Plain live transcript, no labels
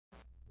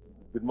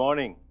Good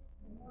morning.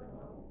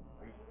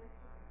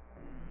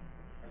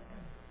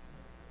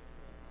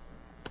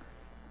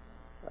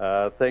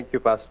 Thank you,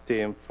 Pastor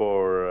Tim,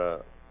 for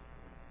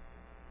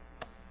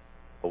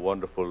a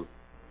wonderful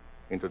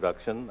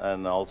introduction.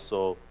 And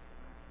also,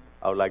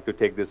 I would like to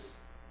take this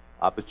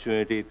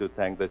opportunity to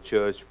thank the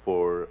church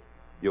for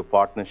your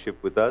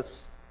partnership with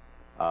us.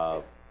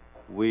 Uh,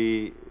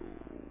 we,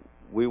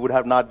 we would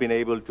have not been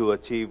able to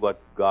achieve what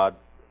God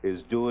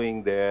is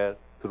doing there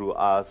through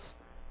us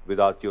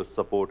without your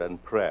support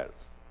and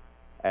prayers.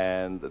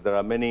 And there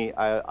are many,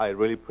 I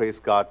really praise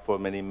God for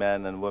many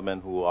men and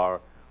women who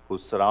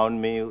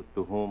surround me,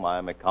 to whom I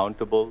am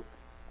accountable.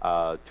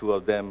 Two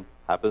of them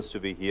happens to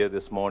be here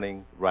this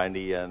morning,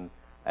 Randy and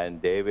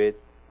David.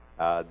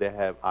 I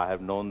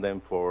have known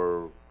them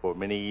for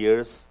many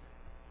years,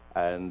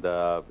 and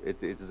it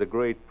is a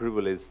great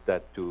privilege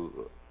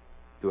to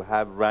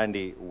have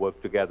Randy work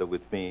together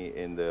with me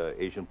in the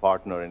Asian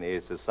Partner and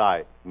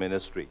ASSI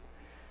ministry.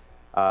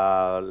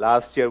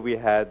 Last year we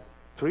had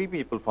three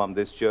people from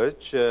this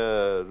church,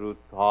 Ruth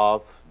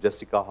Hoff,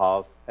 Jessica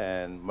Hoff,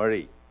 and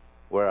Marie.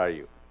 Where are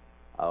you?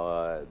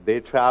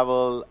 They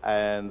travel,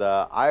 and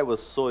I was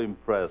so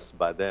impressed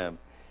by them.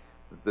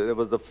 It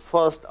was the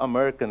first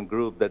American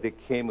group that they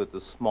came with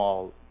a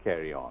small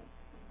carry-on.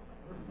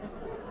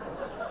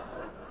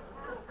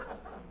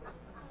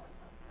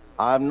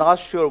 I'm not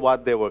sure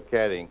what they were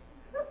carrying,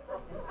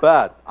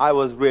 but I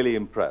was really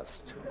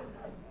impressed.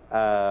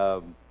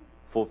 Um,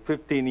 for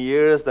 15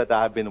 years that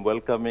I have been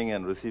welcoming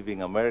and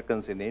receiving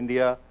Americans in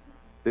India,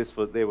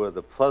 they were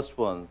the first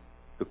ones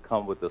to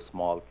come with a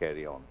small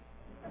carry-on.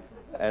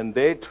 And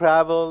they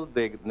traveled,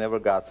 they never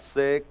got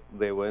sick.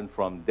 They went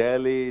from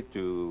Delhi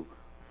to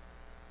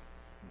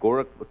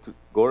Gorakhpur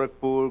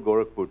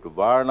to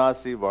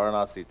Varanasi,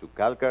 Varanasi to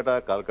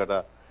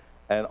Calcutta,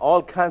 and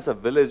all kinds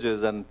of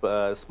villages and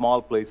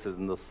small places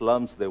in the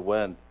slums they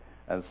went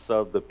and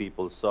served the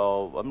people.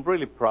 So I'm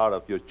really proud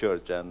of your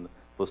church and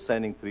for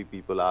sending three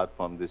people out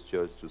from this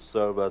church to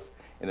serve us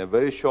in a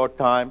very short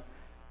time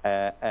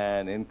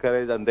and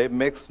encourage. And they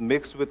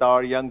mixed with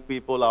our young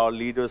people, our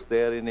leaders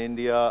there in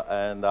India.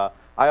 And I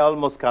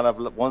almost kind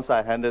of, once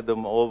I handed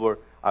them over,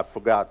 I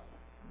forgot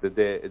that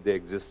they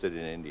existed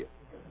in India.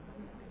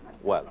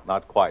 Well,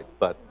 not quite,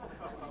 but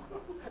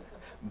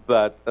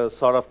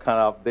sort of kind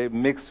of they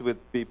mix with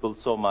people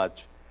so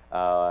much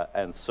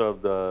and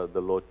serve the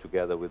Lord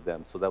together with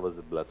them. So that was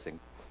a blessing.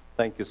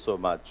 Thank you so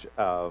much.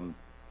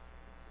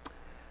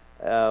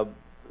 Uh,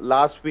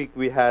 Last week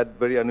we had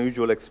very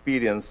unusual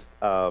experience.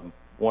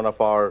 One of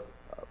our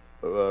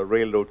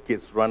railroad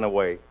kids run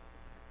away,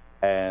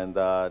 and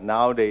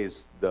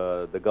nowadays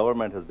the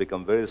government has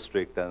become very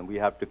strict, and we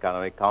have to kind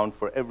of account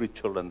for every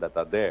children that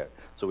are there.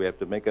 So we have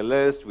to make a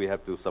list. We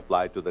have to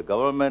supply to the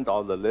government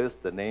all the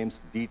list, the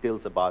names,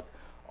 details about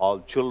all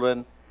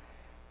children.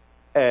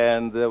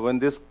 And when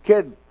this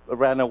kid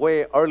ran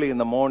away early in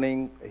the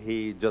morning,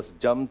 he just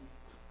jumped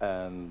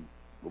and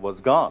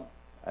was gone.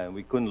 And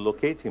we couldn't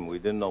locate him. We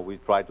didn't know. We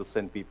tried to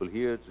send people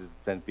here, to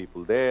send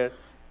people there,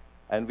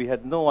 and we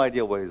had no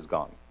idea where he's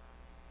gone.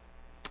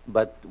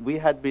 But we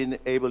had been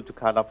able to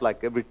kind of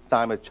like every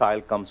time a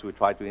child comes, we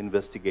try to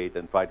investigate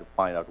and try to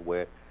find out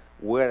where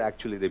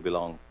actually they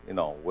belong,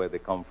 where they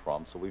come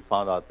from. So we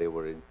found out they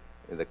were in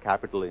the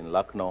capital in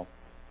Lucknow.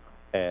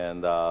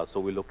 And so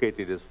we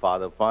located his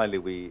father. Finally,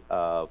 we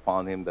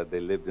found him that they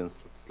lived in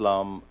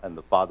slum, and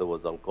the father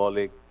was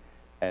alcoholic,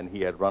 and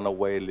he had run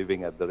away,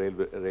 living at the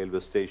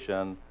railway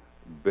station,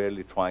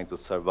 barely trying to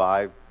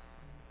survive.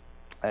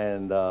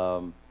 And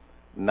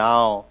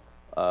now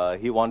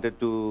he wanted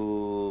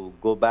to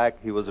go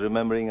back. He was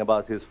remembering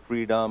about his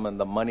freedom and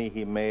the money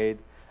he made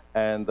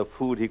and the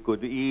food he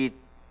could eat,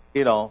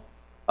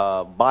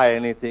 buy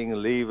anything,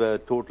 live a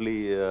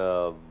totally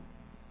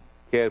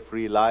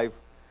carefree life.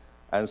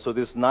 And so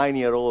this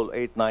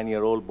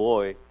 9-year-old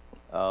boy,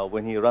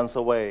 when he runs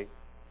away,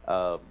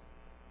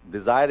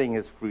 desiring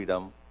his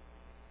freedom,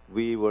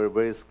 we were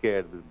very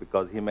scared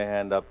because he may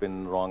end up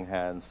in wrong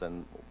hands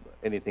and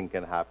anything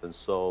can happen.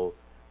 So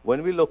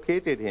when we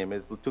located him,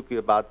 it took you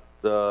about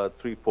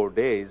 3-4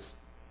 days,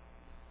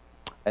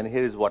 and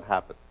here is what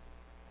happened.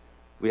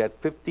 We had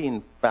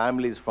 15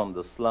 families from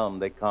the slum.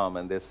 They come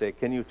and they say,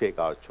 "Can you take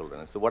our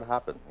children?" I said, "What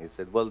happened?" He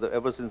said, "Well,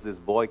 ever since this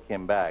boy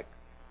came back,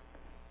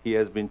 he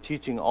has been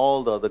teaching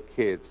all the other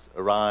kids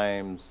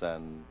rhymes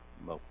and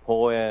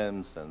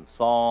poems and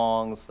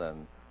songs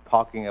and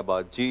talking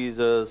about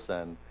Jesus."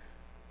 And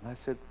I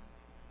said,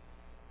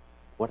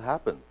 "What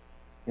happened?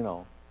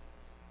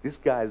 This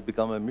guy has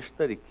become a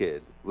missionary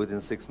kid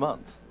within 6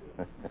 months."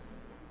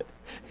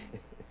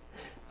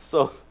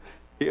 So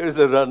here's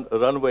a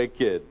runaway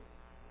kid.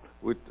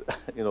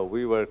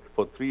 We were,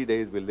 for 3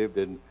 days, we lived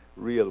in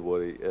real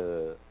worry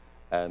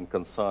and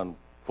concern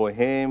for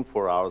him,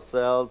 for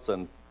ourselves,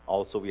 and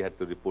also we had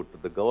to report to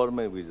the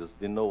government. We just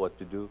didn't know what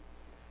to do.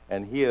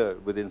 And here,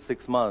 within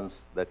 6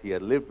 months that he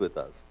had lived with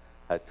us,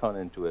 had turned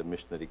into a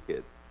missionary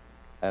kid.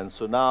 And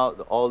so now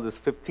all these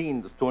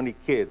 15 to 20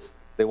 kids,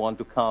 they want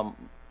to come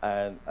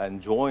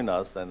and join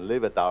us and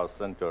live at our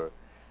center.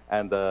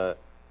 And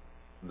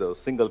the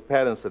single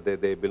parents that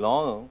they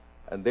belong,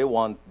 and they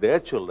want their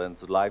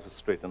children's life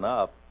straightened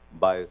up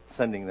by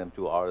sending them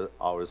to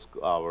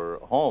our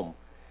home.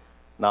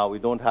 Now we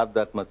don't have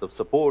that much of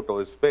support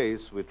or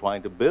space. We're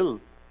trying to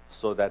build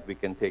so that we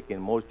can take in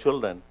more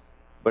children.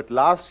 But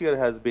last year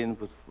has been,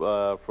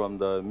 from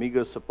the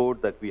meager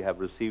support that we have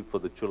received for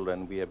the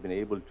children, we have been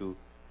able to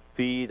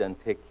feed and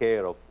take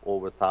care of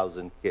over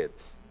 1,000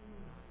 kids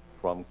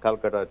from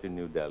Calcutta to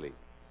New Delhi.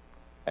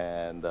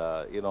 And,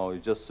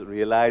 just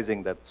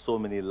realizing that so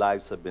many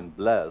lives have been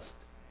blessed,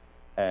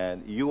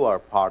 and you are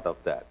part of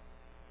that.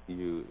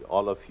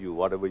 All of you,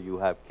 whatever you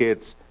have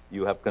kids,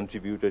 you have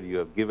contributed, you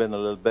have given a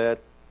little bit,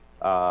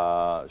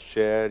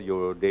 share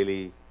your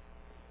daily,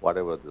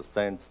 whatever, the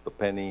cents, the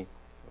penny,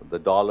 the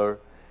dollar,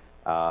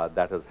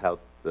 that has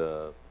helped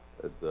the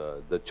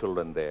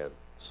children there.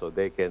 So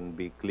they can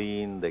be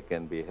clean, they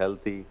can be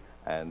healthy,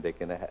 and they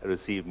can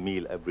receive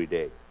meal every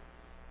day.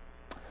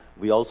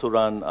 We also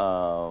run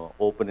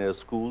open air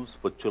schools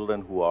for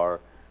children who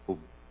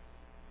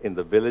in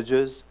the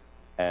villages,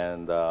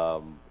 and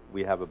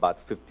we have about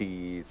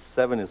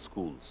 57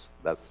 schools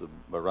that's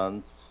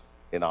runs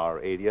in our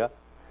area.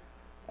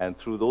 And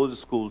through those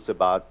schools,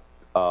 about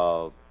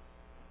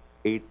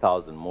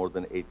 8,000, more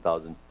than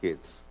 8,000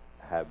 kids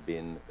have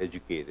been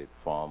educated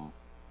from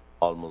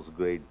almost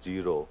grade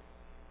 0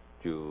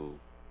 to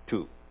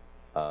 2.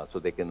 So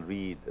they can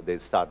read, they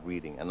start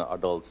reading, and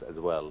adults as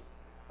well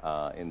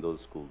in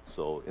those schools.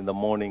 So in the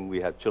morning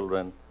we have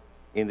children,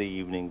 in the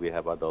evening we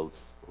have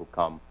adults who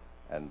come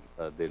and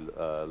they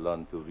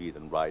learn to read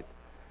and write.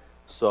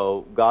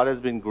 So God has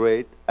been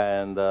great,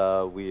 and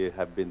we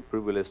have been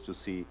privileged to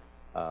see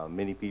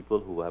many people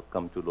who have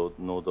come to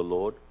know the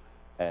Lord,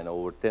 and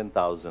over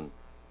 10,000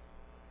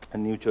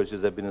 new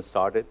churches have been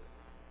started.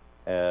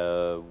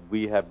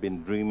 We have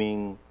been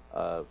dreaming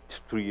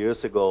 3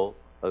 years ago.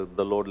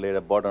 The Lord laid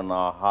a burden on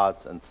our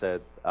hearts and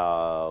said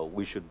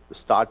we should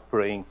start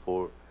praying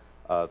for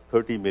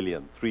 30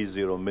 million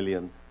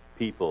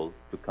people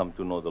to come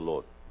to know the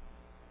Lord.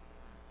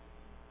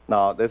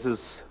 Now, this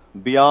is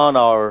beyond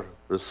our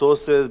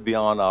resources,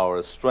 beyond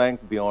our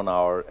strength, beyond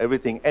our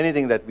everything.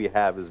 Anything that we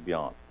have is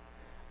beyond.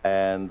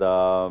 And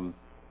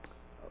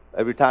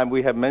every time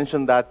we have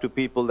mentioned that to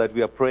people that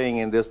we are praying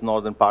in this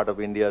northern part of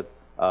India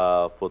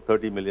for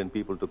 30 million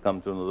people to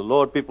come to know the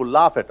Lord, people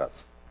laugh at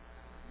us.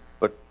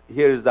 But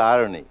here is the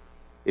irony.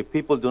 If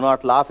people do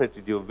not laugh at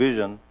your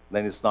vision,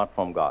 then it's not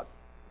from God.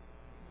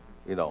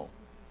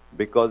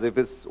 Because if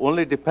it's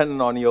only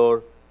dependent on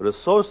your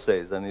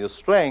resources and your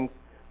strength,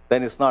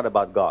 then it's not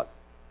about God.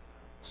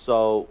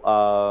 So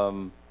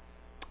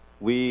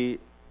we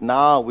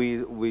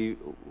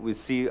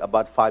see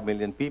about 5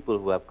 million people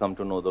who have come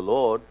to know the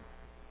Lord,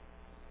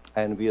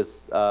 and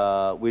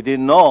we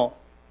didn't know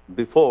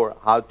before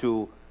how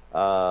to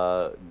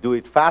do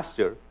it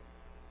faster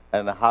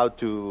and how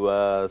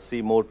to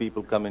see more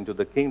people come into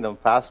the kingdom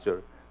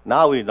faster.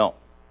 Now we know.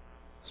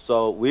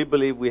 So we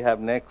believe we have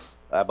next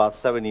about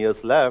 7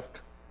 years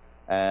left,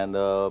 and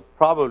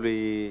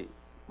probably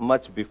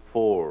much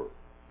before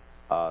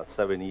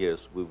 7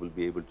 years, we will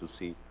be able to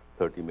see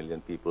 30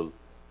 million people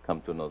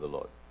come to know the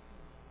Lord.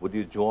 Would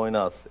you join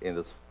us in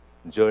this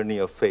journey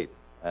of faith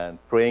and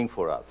praying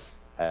for us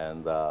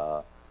and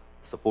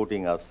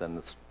supporting us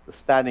and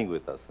standing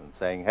with us and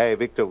saying, hey,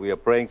 Victor, we are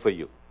praying for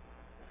you.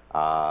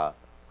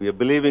 We are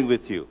believing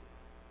with you.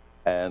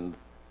 And,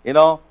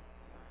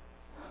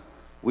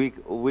 we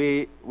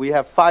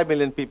have 5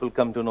 million people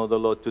come to know the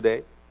Lord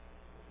today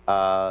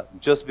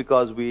just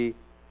because we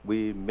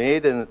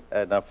made an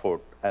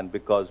effort and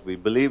because we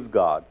believed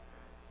God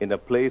in a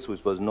place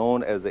which was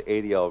known as the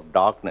area of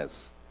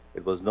darkness.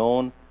 It was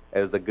known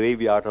as the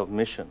graveyard of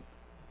mission.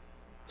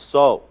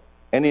 So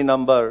any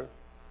number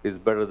is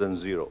better than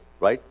 0,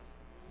 right?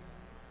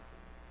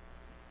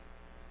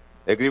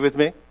 Agree with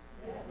me?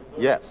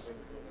 Yes.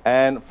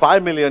 And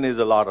 5 million is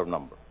a lot of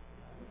number.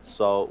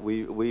 So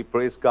we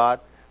praise God.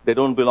 They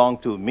don't belong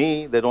to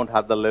me. They don't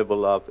have the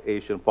level of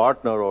Asian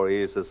Partner or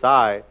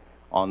ASSI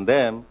on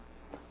them.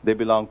 They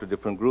belong to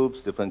different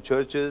groups, different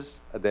churches.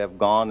 They have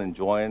gone and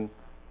joined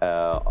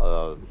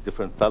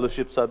different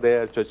fellowships are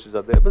there, churches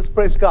are there. But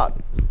praise God.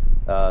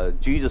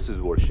 Jesus is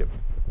worshipped.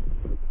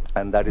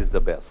 And that is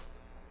the best.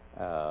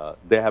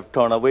 They have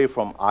turned away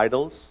from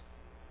idols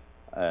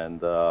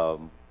and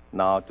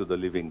now to the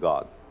living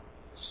God.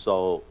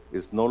 So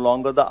it's no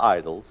longer the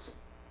idols.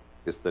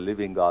 It's the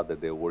living God that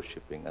they're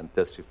worshiping and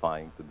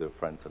testifying to their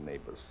friends and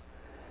neighbors.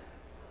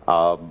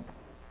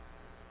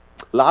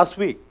 Last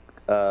week,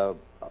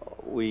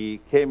 we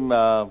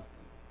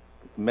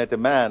met a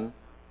man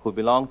who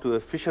belonged to a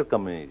fisher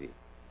community.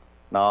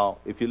 Now,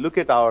 if you look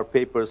at our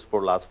papers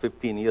for last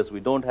 15 years, we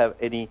don't have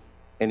any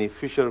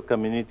fisher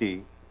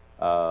community,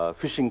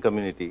 fishing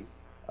community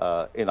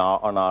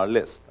on our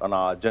list, on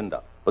our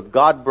agenda. But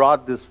God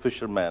brought this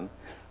fisherman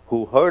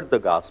who heard the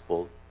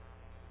gospel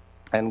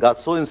and got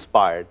so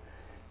inspired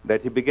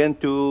that he began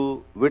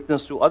to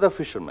witness to other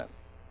fishermen.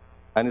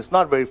 And it's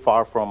not very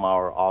far from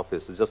our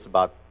office. It's just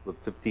about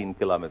 15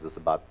 kilometers,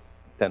 about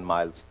 10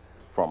 miles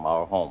from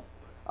our home,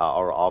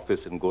 our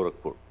office in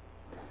Gorakhpur.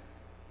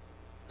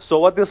 So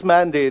what this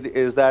man did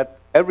is that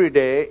every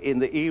day in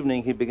the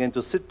evening he began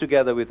to sit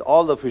together with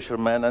all the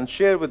fishermen and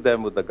share with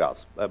them with the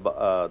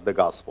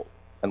gospel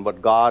and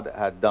what God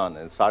had done,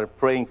 and started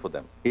praying for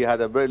them. He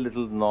had a very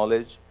little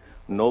knowledge,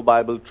 no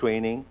Bible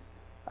training.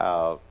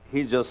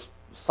 He just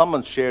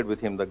someone shared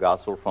with him the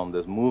gospel from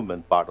this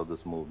movement, part of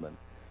this movement,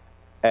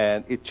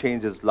 and it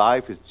changed his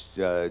life.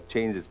 It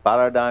changed his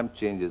paradigm,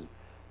 changed his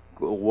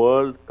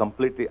world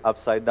completely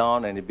upside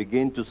down, and he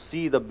began to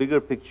see the bigger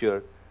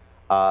picture.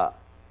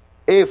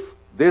 If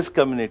this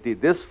community,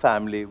 this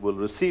family will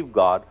receive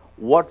God,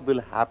 what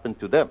will happen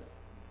to them?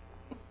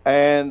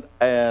 And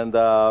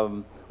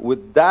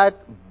with that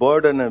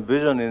burden and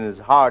vision in his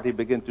heart, he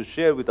began to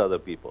share with other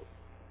people.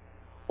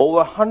 Over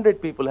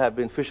 100 people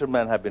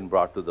fishermen have been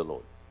brought to the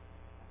Lord.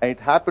 And it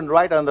happened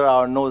right under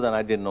our nose, and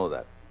I didn't know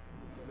that.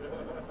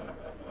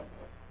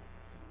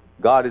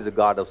 God is a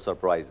God of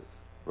surprises,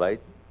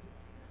 right?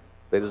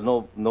 There is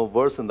no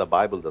verse in the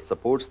Bible that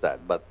supports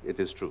that, but it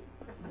is true.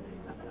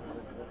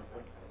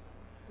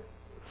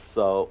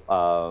 So,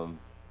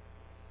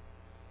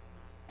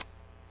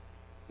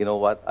 you know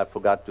what? I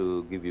forgot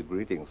to give you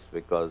greetings,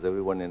 because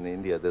everyone in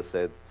India, they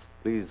said,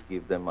 please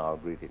give them our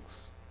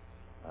greetings.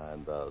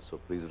 And so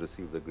please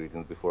receive the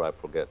greetings before I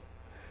forget.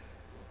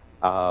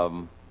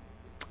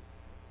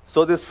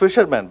 So this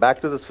fisherman, back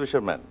to this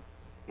fisherman,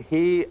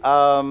 he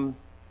trained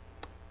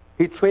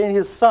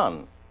his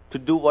son to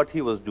do what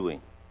he was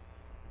doing.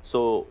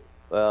 So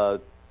 2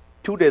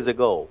 days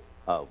ago,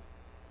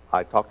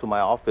 I talked to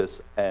my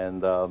office,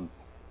 and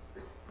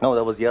no,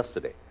 that was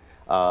yesterday.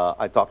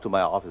 I talked to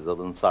my office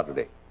on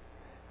Saturday.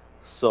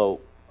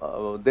 So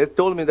they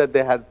told me that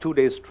they had 2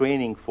 days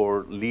training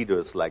for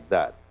leaders like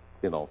that.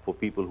 You know, for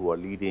people who are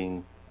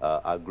leading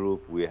our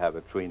group, we have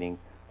a training,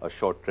 a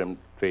short-term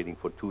training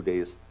for 2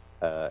 days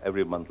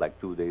every month, like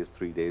 2 days,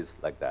 3 days,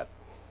 like that.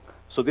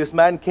 So this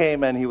man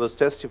came and he was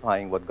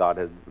testifying what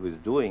God was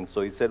doing. So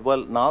he said,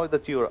 well, now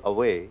that you're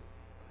away,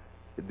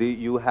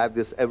 you have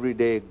this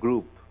everyday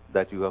group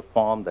that you have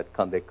formed, that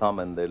they come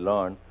and they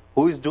learn.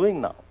 Who is doing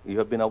now? You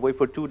have been away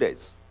for 2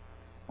 days.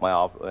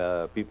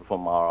 People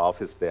from our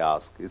office, they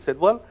asked. He said,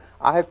 well,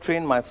 I have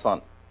trained my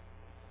son.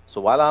 So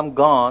while I'm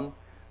gone,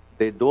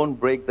 they don't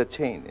break the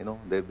chain, you know.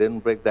 They didn't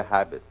break the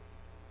habit.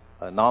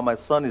 Now my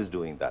son is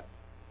doing that.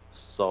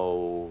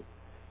 So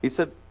he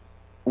said,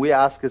 we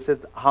asked, he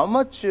said, how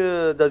much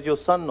does your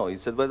son know? He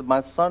said, well,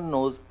 my son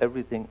knows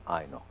everything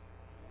I know.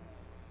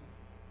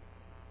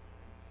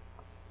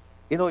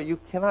 You know, you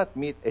cannot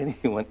meet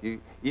anyone,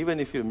 even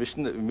if you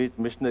meet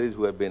missionaries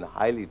who have been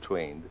highly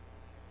trained,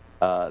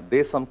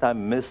 they sometimes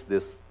miss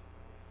this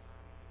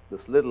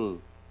little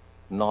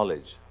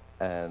knowledge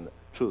and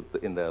truth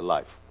in their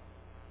life.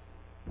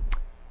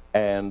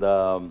 And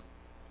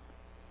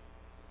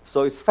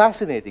so it's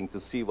fascinating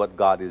to see what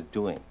God is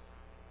doing.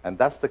 And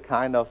that's the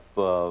kind of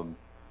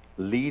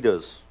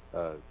leaders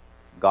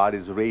God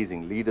is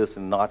raising, leaders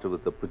not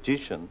with a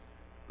position,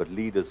 but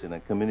leaders in a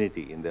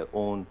community, in their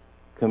own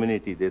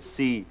community. They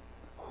see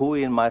who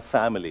in my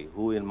family,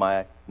 who in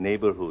my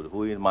neighborhood,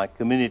 who in my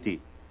community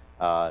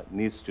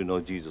needs to know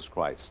Jesus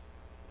Christ.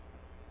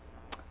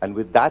 And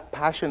with that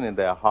passion in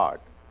their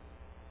heart,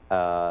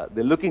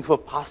 they're looking for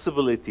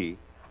possibility.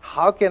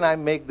 How can I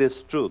make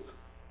this truth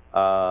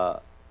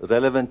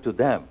relevant to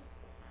them?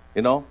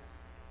 You know?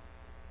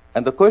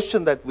 And the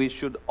question that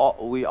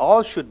we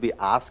all should be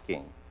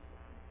asking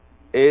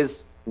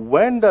is,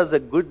 when does a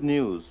good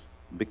news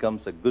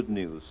becomes a good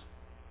news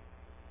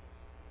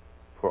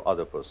for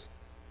other person?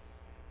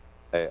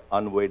 An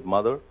unwed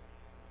mother,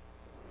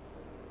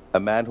 a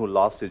man who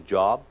lost his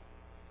job,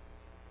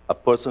 a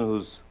person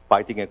who's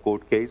fighting a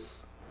court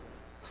case,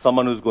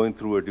 someone who's going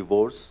through a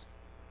divorce,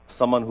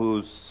 someone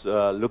who's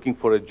looking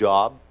for a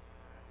job,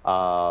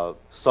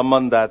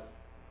 someone that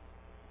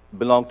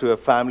belong to a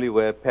family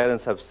where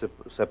parents have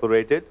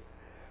separated.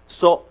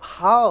 So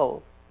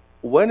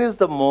when is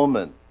the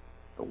moment,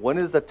 when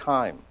is the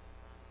time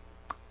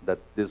that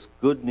this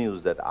good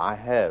news that I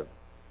have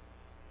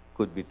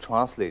could be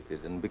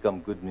translated and become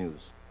good news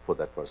for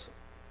that person?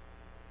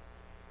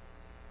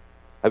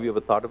 Have you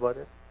ever thought about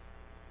it?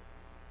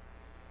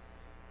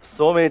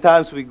 So many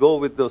times we go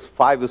with those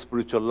 5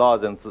 spiritual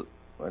laws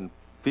and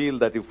feel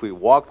that if we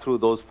walk through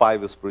those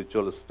 5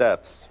 spiritual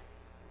steps,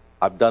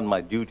 I've done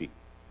my duty.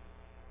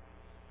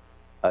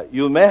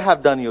 You may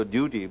have done your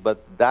duty, but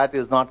that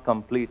is not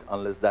complete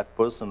unless that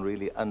person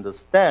really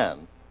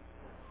understands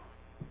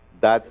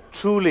that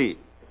truly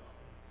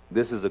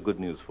this is a good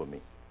news for me.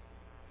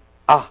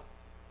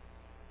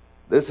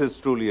 This is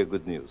truly a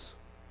good news,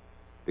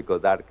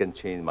 because that can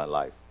change my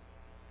life.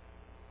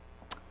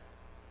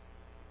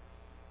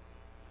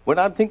 When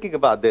I'm thinking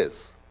about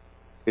this,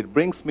 it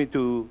brings me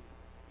to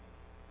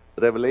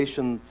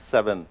Revelation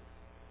 7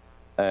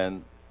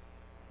 and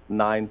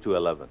 9 to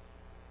 11.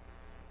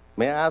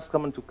 May I ask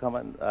someone to come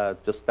and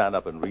just stand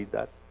up and read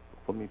that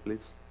for me,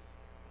 please?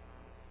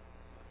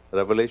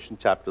 Revelation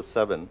chapter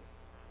 7.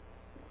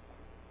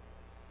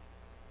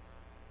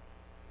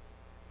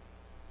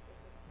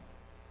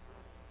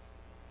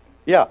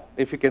 Yeah,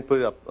 if you can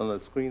put it up on the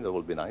screen, that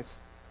would be nice.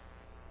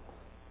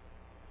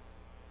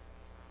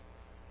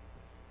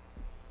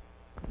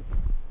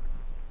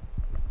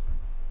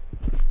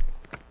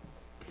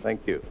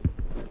 Thank you.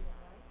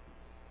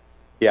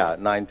 Yeah,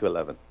 9 to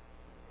 11.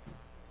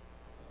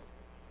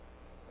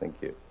 Thank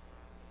you.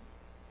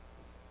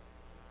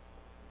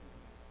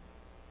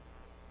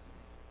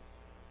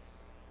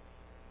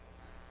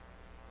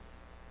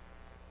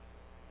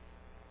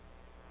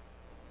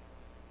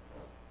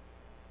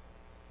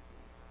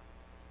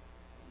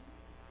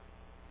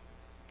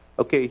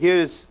 Okay, here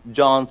is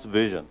John's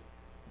vision.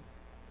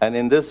 And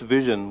in this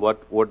vision,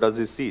 what does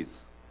he see?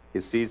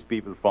 He sees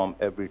people from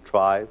every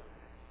tribe,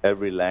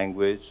 every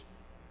language,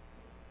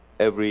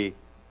 every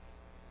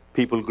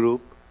people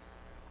group.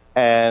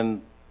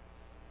 And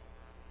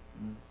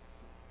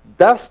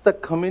that's the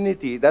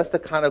community, that's the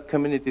kind of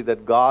community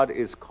that God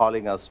is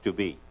calling us to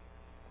be.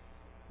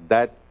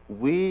 That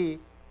we,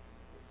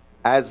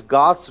 as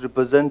God's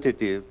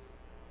representative,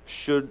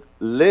 should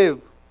live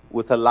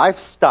with a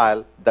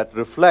lifestyle that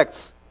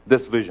reflects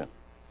this vision.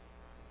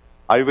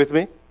 Are you with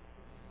me?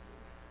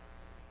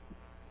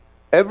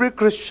 Every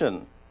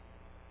Christian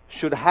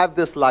should have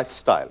this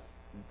lifestyle.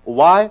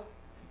 Why?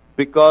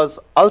 Because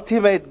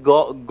ultimate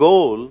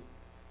goal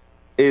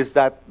is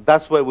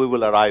that's where we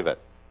will arrive at.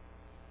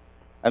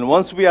 And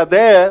once we are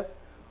there,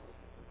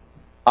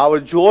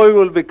 our joy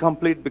will be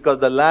complete because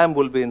the Lamb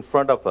will be in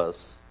front of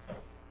us,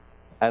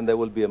 and there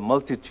will be a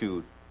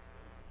multitude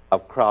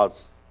of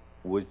crowds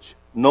which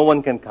no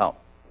one can count.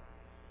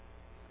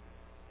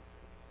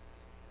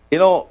 You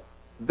know,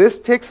 this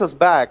takes us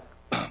back.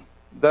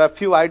 There are a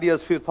few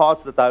ideas, few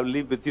thoughts that I will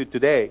leave with you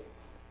today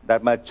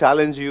that might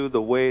challenge you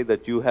the way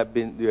that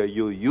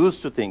you're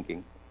used to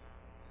thinking.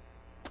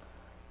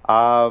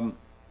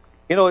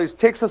 It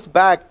takes us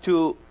back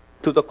to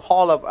the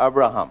call of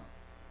Abraham.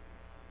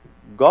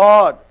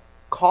 God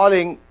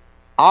calling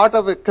out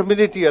of a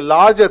community, a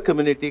larger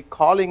community,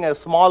 calling a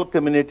small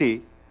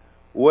community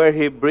where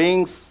he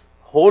brings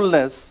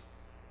wholeness,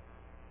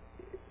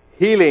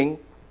 healing,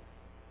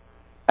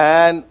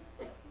 and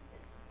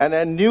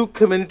a new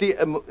community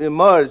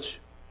emerge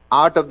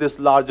out of this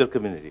larger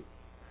community.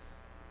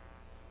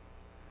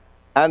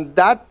 And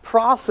that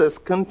process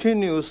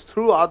continues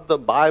throughout the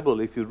Bible.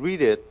 If you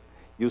read it,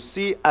 you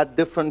see at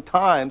different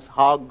times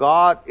how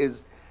God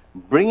is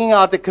bringing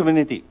out a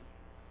community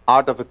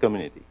out of a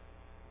community.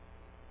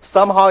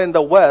 Somehow in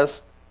the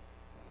West,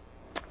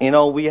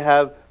 we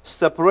have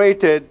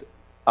separated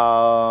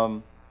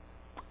the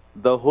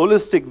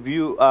holistic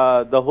view,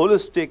 the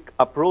holistic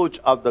approach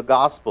of the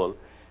gospel,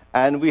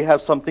 and we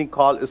have something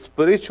called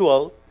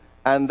spiritual,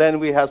 and then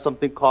we have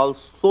something called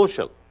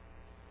social.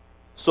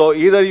 So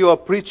either you are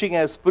preaching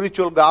a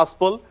spiritual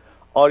gospel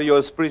or you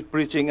are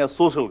preaching a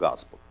social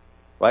gospel,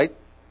 right?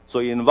 So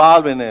you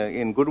involve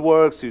in good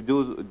works, you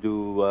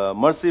do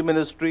mercy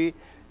ministry,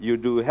 you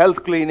do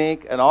health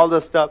clinic and all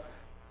this stuff.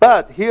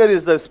 But here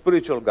is the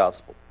spiritual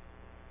gospel.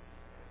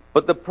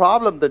 But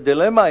the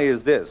dilemma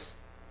is this.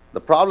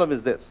 The problem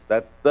is this,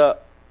 that the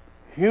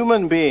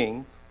human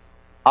beings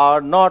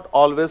are not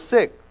always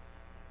sick.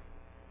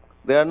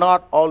 They are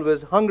not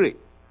always hungry.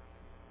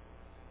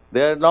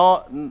 They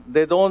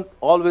don't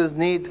always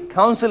need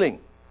counseling.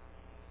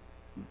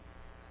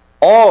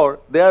 Or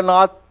they are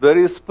not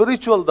very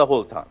spiritual the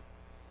whole time.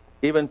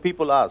 Even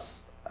people,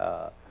 us,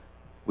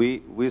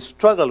 we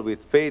struggle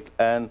with faith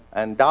and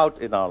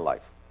doubt in our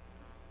life.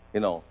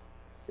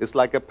 It's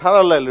like a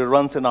parallel that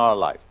runs in our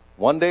life.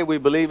 One day we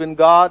believe in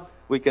God,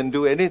 we can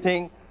do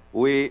anything,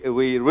 we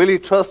really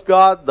trust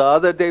God. The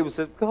other day we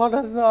said, God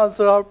doesn't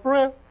answer our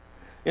prayer.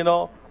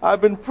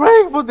 I've been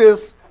praying for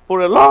this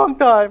for a long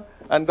time,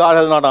 and God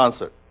has not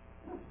answered.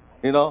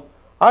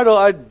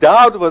 I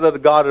doubt whether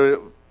God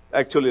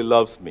actually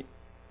loves me.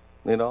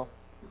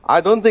 I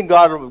don't think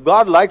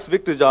God likes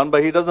Victor John,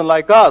 but he doesn't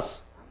like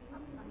us.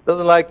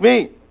 Doesn't like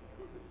me.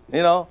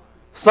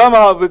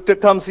 Somehow Victor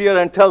comes here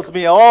and tells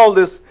me all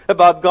this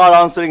about God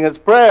answering his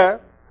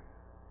prayer.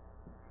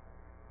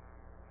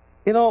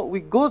 We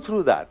go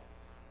through that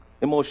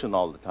emotion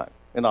all the time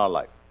in our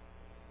life.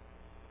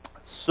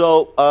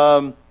 So,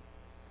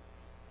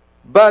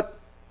 but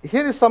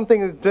here is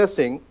something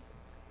interesting.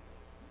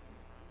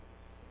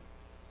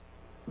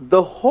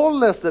 The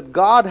wholeness that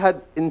God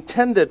had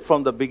intended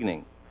from the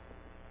beginning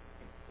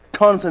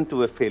turns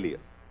into a failure.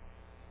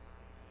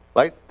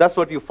 Right? That's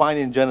what you find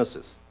in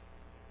Genesis.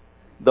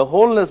 The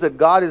wholeness that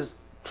God is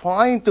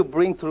trying to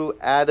bring through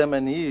Adam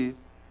and Eve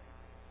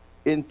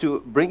into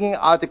bringing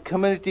out a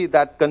community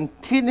that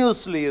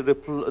continuously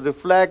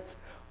reflects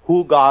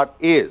who God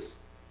is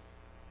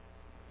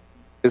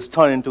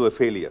turned into a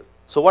failure.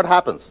 So what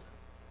happens?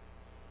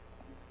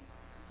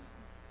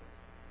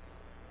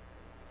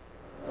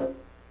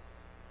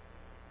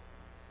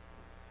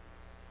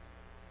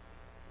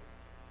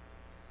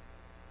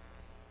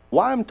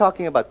 Why I'm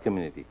talking about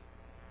community?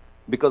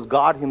 Because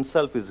God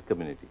himself is a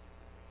community.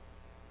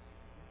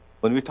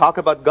 When we talk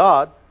about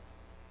God,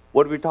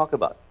 what do we talk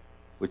about?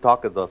 We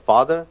talk of the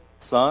Father,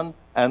 Son,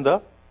 and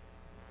the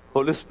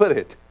Holy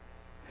Spirit.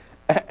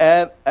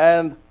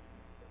 And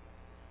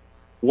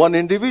one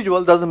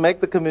individual doesn't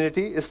make the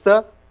community. It's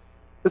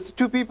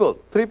two people,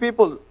 three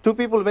people. Two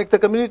people make the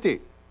community.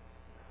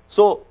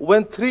 So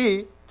when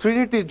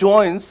Trinity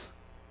joins,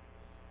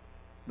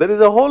 There is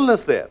a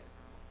wholeness there.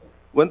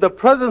 When the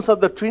presence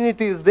of the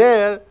Trinity is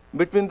there,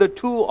 between the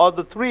two or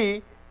the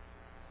three,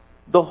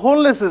 the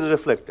wholeness is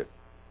reflected.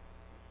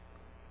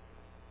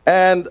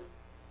 And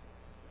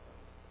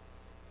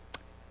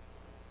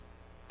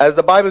as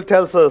the Bible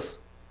tells us,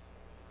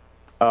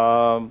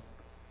 that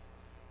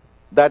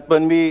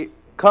when we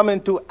come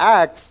into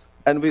Acts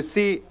and we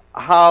see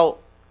how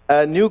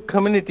a new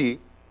community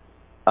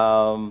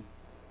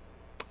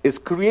is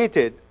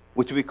created,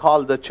 which we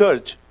call the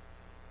church,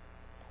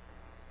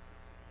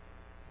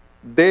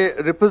 they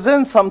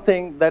represent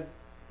something that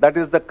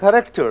is the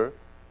character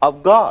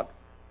of God,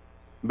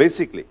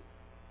 basically.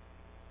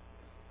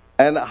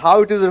 And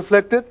how it is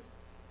reflected?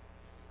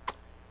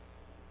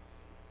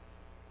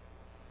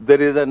 There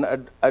is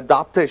an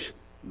adoption.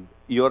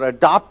 You're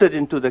adopted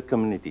into the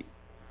community.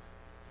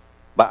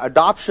 By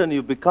adoption,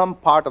 you become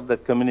part of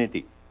that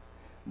community.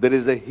 There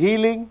is a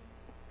healing,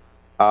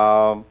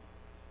 and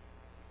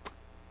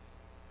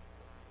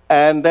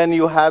then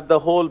you have the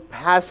whole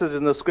passage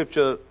in the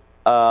scripture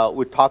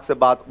which talks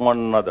about one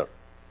another.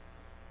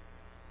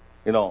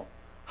 You know,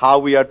 how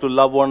we are to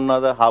love one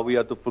another, how we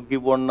are to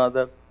forgive one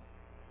another.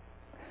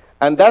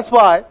 And that's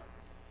why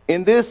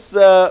in this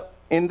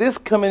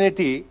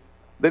community,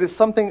 there is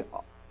something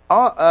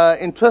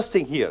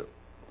interesting here.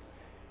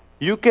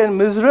 You can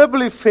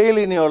miserably fail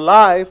in your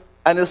life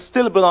and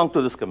still belong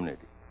to this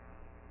community.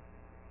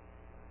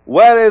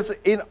 Whereas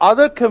in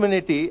other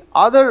community,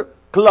 other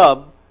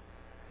club,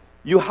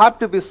 you have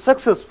to be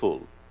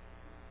successful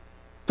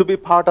to be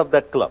part of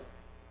that club.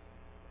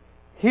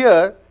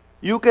 Here,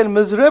 you can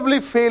miserably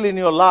fail in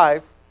your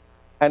life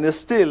and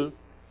still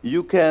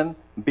you can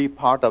be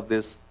part of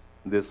this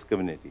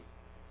community.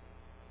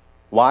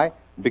 Why?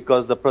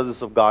 Because the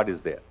presence of God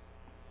is there.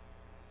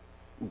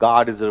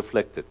 God is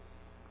reflected.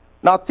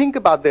 Now think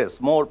about this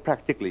more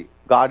practically.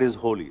 God is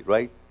holy,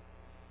 right?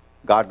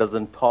 God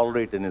doesn't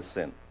tolerate any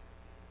sin.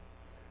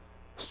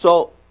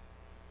 So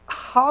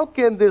how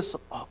can this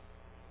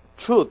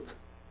truth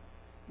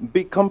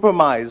be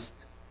compromised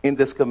in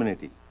this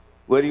community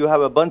where you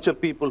have a bunch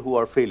of people who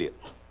are failure?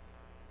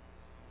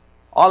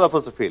 All of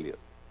us are failure.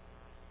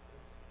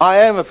 I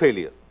am a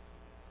failure.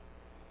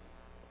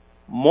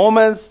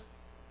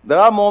 There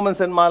are moments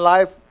in my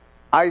life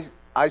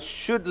I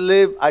should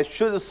live, I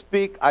should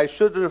speak, I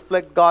should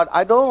reflect God.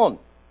 I don't.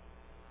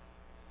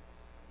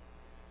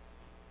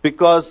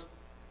 Because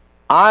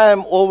I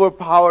am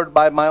overpowered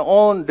by my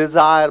own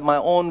desire, my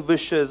own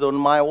wishes, or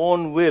my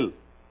own will.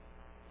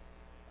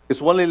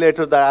 It's only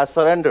later that I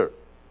surrender,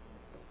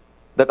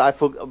 that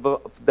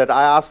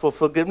I ask for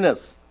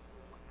forgiveness,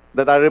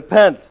 that I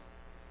repent,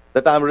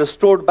 that I'm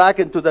restored back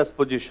into that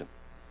position.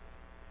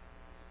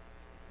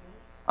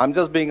 I'm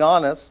just being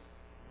honest.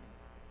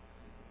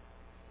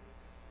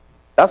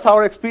 That's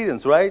our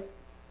experience, right?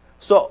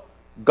 So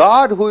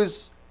God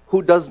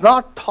who does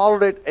not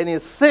tolerate any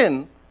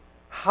sin,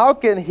 how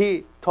can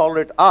He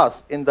tolerate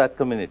us in that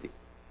community?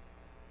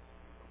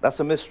 That's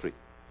a mystery.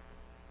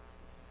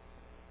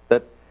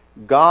 That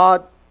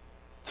God,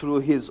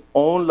 through His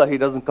own love, He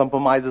doesn't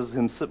compromise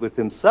with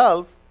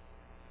Himself.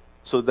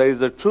 So there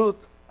is a truth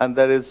and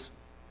there is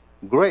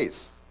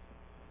grace.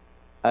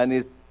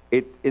 And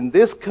in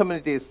this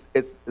community,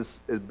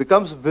 it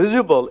becomes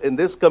visible in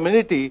this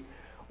community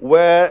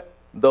where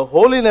the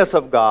holiness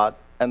of God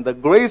and the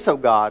grace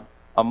of God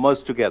are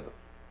merged together.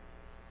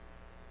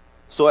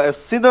 So a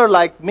sinner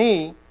like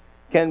me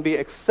can be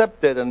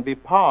accepted and be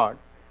part,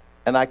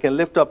 and I can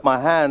lift up my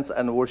hands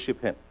and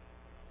worship Him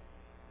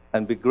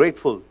and be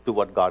grateful to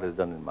what God has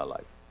done in my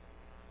life.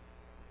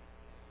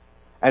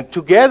 And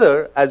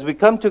together, as we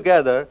come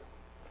together,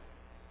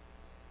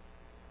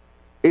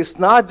 it's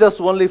not just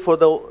only for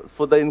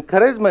the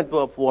encouragement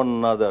of one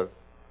another,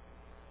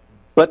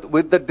 but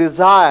with the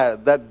desire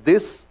that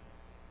this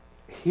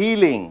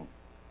healing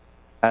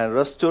and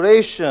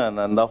restoration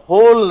and the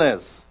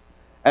wholeness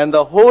and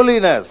the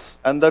holiness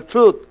and the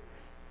truth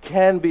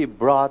can be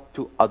brought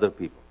to other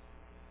people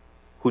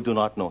who do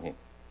not know Him.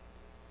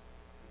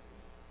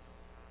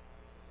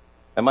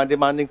 Am I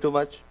demanding too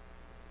much?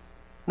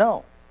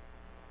 No.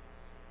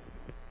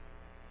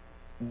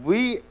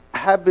 We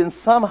have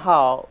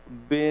somehow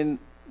been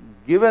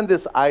given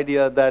this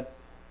idea that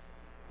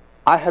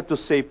I have to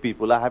save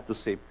people, I have to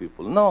save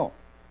people. No.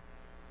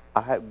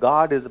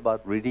 God is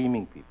about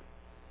redeeming people.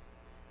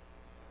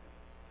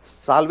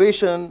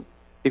 Salvation,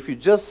 if you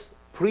just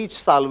preach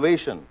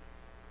salvation,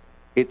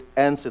 it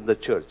ends in the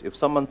church. If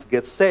someone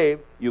gets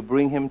saved, you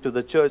bring him to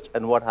the church,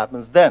 and what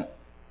happens then?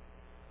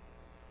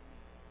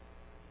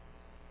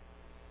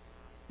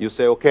 You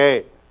say,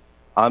 okay,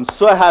 I'm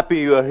so happy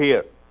you are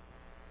here.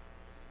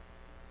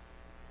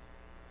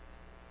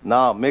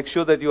 Now, make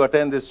sure that you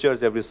attend this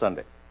church every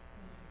Sunday.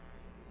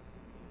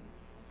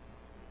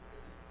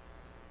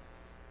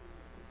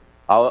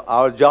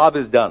 Our job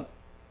is done.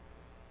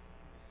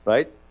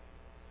 Right?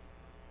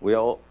 We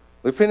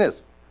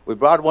finished. We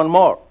brought one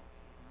more.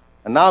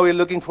 And now we're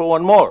looking for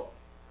one more.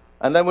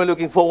 And then we're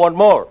looking for one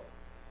more.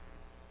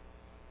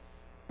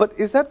 But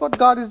is that what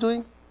God is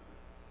doing?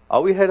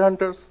 Are we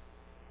headhunters?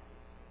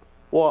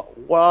 What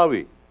are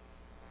we?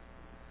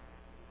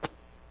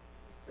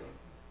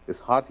 It's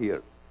hot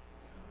here.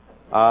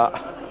 Uh,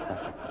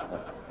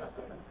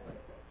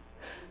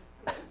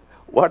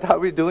 what are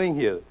we doing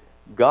here?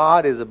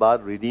 God is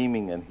about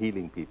redeeming and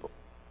healing people.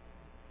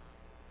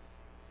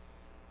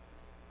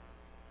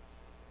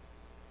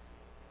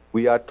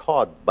 We are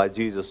taught by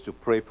Jesus to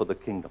pray for the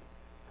kingdom.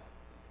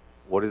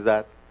 What is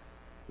that?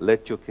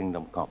 Let your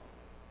kingdom come.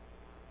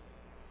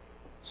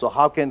 So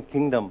how can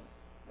kingdom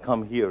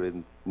come here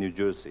in New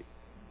Jersey?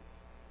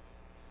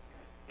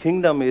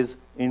 Kingdom is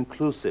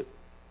inclusive.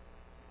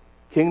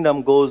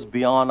 Kingdom goes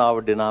beyond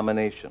our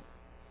denomination.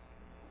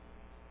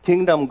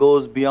 Kingdom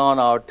goes beyond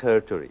our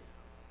territory.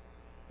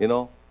 You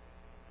know,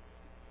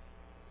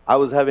 I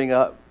was having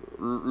a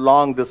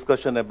long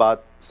discussion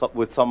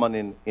with someone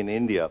in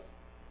India,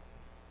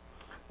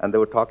 and they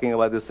were talking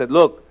about this. They said,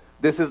 look,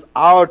 this is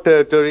our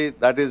territory,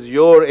 that is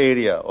your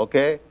area,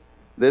 okay?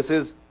 This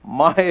is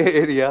my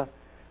area.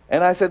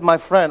 And I said, my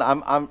friend,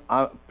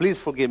 please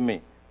forgive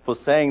me for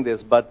saying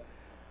this, but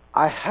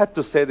I had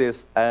to say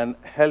this and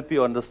help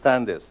you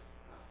understand this.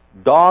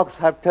 Dogs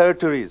have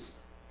territories.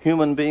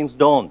 Human beings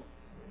don't.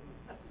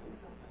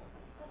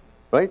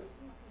 Right?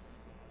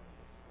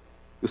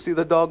 You see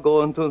the dog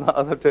go into the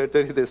other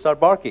territory, they start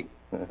barking,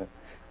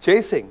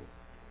 chasing.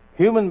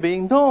 Human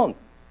beings don't.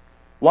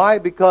 Why?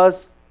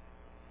 Because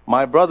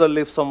my brother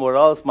lives somewhere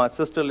else, my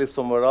sister lives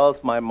somewhere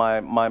else, my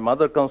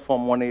mother comes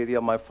from one area,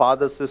 my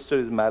father's sister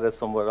is married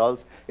somewhere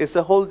else. It's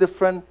a whole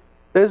different,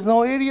 there's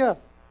no area.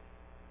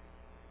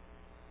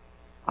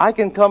 I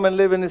can come and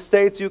live in the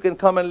States, you can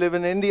come and live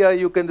in India,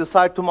 you can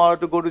decide tomorrow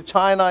to go to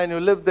China and you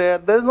live there.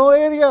 There's no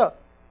area.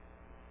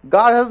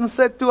 God hasn't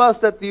said to us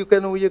that you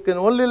can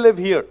only live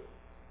here.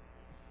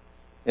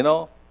 You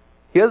know,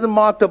 He hasn't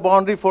marked a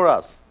boundary for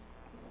us.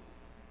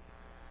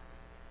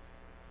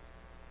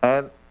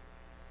 And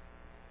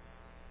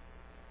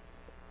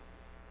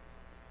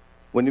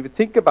when we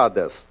think about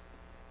this,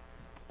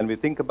 and we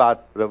think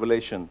about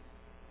Revelation,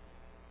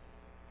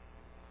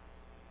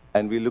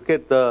 and we look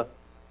at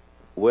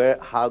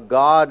how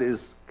God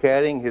is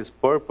carrying His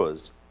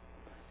purpose,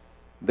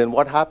 then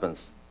what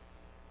happens?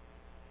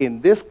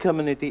 In this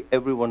community,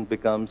 everyone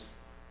becomes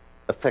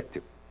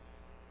effective.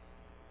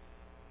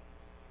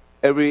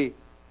 Every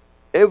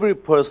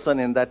person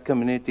in that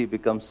community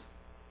becomes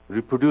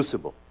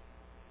reproducible.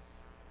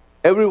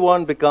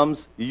 Everyone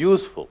becomes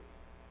useful.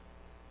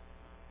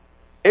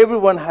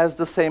 Everyone has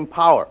the same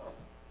power.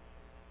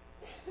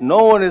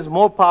 No one is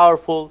more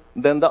powerful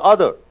than the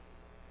other.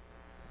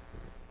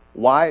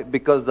 Why?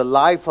 Because the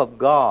life of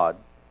God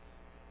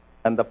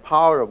and the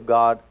power of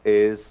God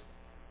is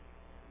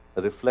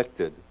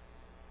reflected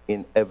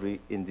in every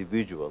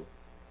individual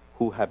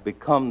who have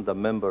become the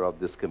member of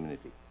this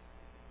community.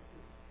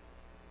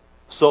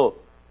 So,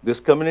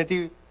 this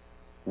community,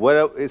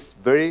 where is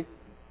very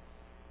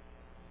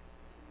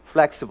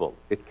flexible.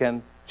 It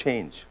can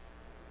change.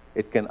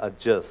 It can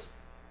adjust.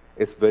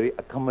 It's very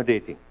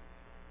accommodating.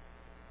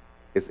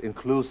 It's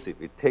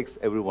inclusive. It takes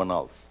everyone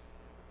else.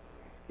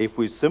 If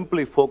we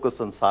simply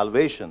focus on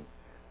salvation,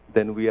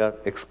 then we are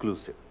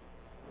exclusive.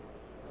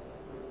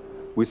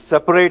 We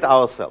separate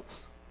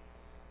ourselves.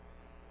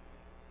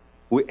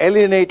 We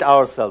alienate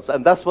ourselves.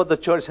 And that's what the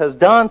church has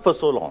done for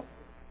so long.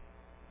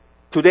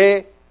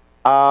 Today,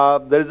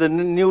 there is a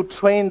new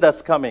train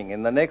that's coming.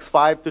 In the next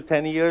 5 to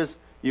 10 years,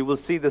 you will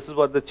see this is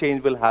what the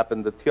change will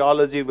happen. The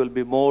theology will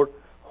be more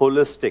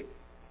holistic.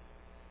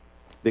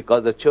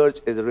 Because the church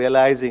is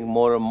realizing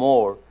more and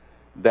more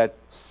that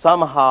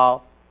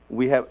somehow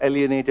we have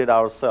alienated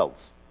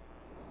ourselves.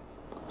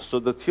 So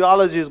the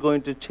theology is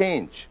going to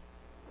change.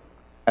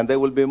 And there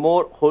will be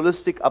more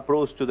holistic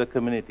approach to the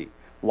community.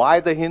 Why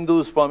the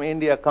Hindus from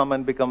India come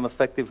and become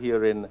effective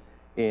here in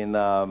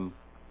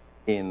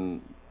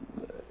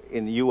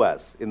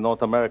U.S., in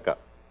North America?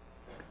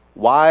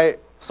 Why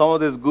some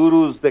of these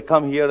gurus, they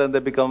come here and they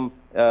become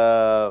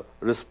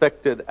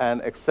respected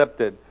and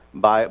accepted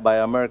by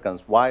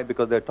Americans? Why?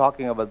 Because they're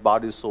talking about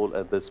body, soul,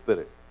 and the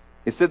spirit.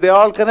 He said they're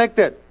all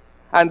connected.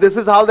 And this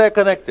is how they're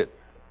connected.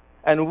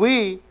 And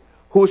we,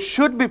 who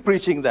should be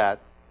preaching that,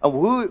 and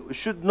who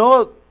should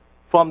know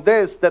from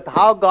this that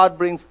how God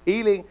brings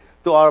healing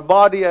to our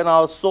body and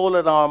our soul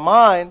and our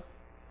mind,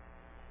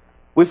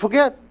 we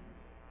forget.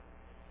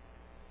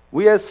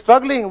 We are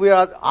struggling, we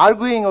are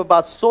arguing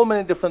about so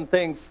many different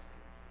things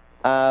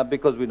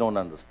because we don't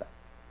understand.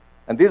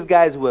 And these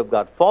guys who have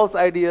got false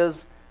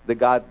ideas, they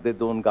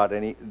don't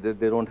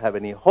have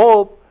any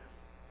hope,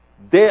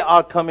 they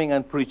are coming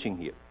and preaching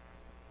here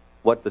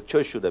what the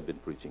church should have been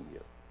preaching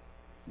here.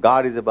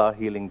 God is about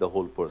healing the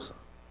whole person.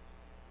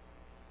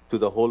 To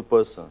the whole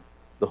person,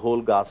 the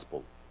whole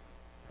gospel,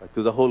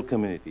 to the whole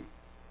community.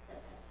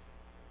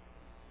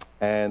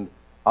 And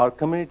our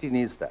community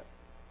needs that.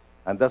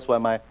 And that's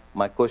why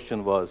my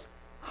question was,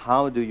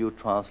 how do you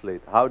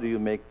translate, how do you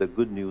make the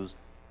good news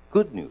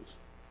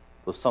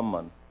for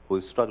someone who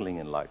is struggling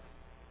in life?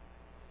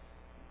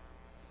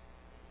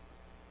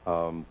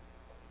 And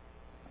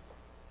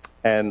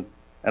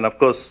of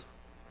course,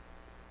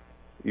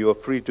 you are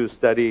free to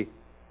study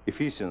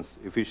Ephesians.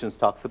 Ephesians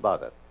talks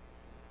about it.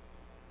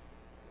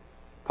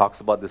 Talks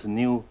about this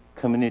new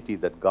community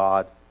that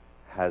God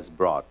has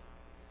brought.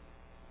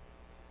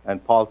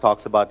 And Paul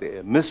talks about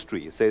a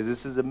mystery. He says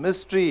this is a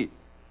mystery,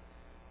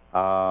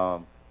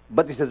 but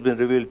it has been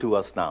revealed to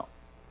us now.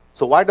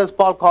 So why does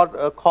Paul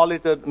call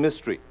it a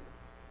mystery?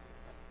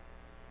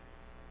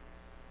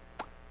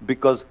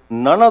 Because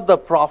none of the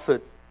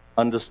prophet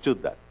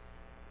understood that.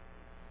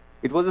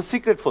 It was a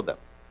secret for them.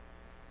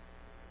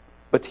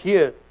 But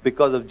here,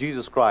 because of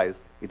Jesus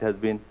Christ, it has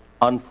been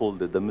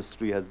unfolded. The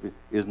mystery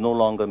is no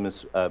longer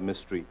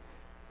mystery.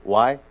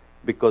 Why?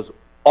 Because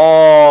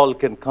all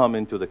can come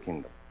into the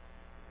kingdom.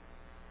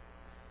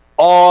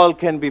 All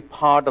can be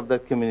part of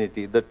that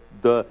community. In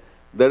the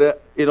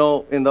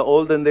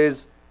olden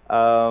days,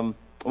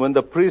 when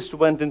the priest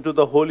went into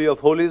the Holy of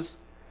Holies,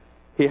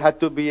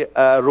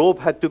 a rope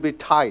had to be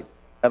tied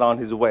around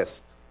his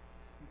waist.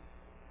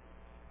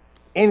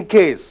 In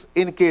case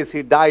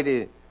he died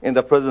in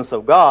the presence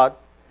of God,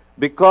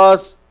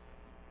 because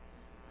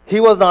he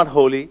was not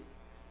holy,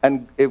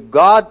 and if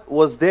God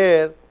was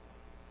there,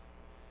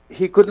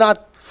 he could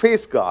not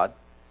face God,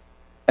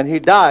 and he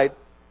died,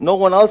 no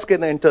one else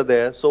can enter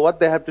there, so what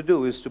they have to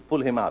do is to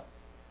pull him out.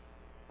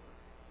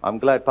 I'm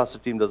glad Pastor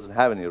Tim doesn't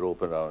have any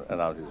rope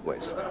around his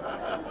waist.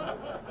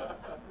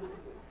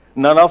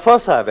 None of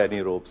us have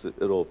any rope.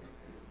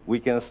 We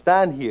can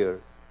stand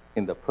here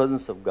in the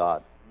presence of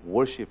God,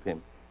 worship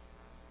him.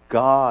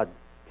 God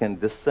can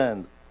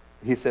descend.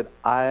 He said,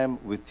 I am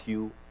with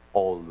you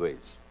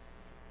always.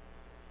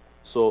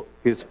 So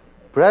his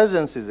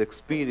presence is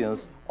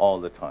experienced all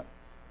the time.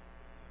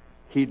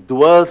 He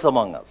dwells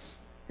among us.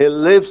 He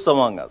lives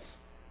among us.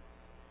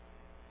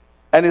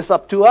 And it's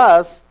up to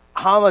us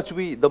how much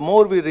the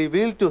more we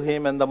reveal to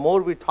him and the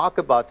more we talk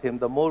about him,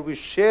 the more we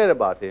share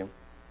about him,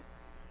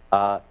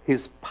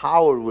 his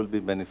power will be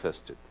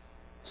manifested.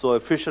 So a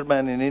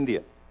fisherman in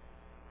India,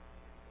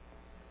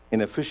 in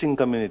a fishing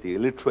community,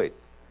 illiterate,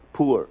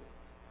 poor,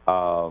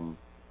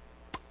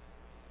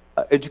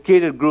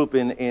 educated group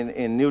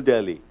in New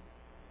Delhi,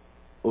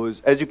 who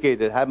is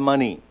educated, have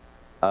money,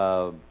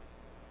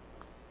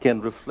 can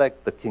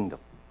reflect the kingdom.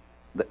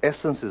 The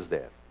essence is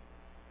there,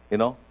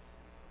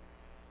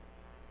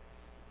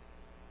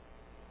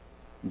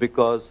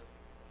 because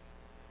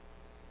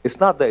it's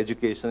not the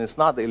education, it's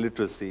not the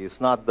illiteracy,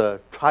 it's not the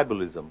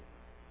tribalism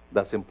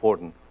that's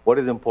important. What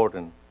is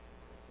important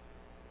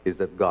is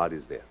that God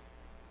is there.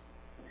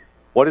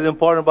 What is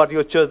important about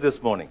your church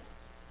this morning?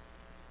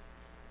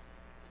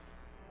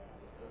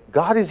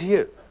 God is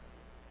here.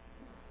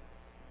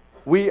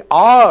 We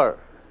are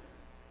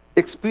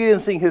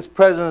experiencing his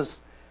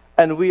presence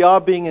and we are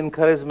being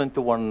encouragement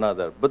to one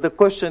another. But the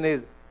question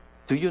is,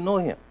 do you know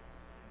him?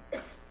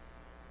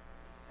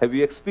 Have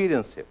you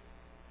experienced him?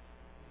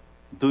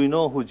 Do you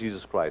know who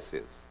Jesus Christ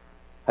is?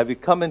 Have you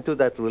come into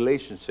that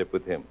relationship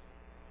with him?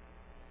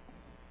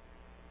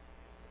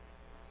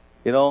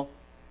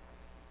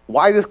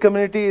 Why this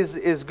community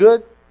is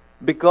good?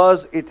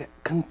 Because it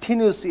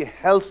continuously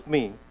helps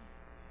me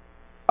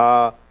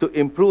to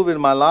improve in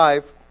my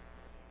life.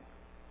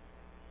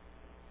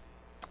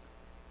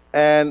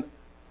 And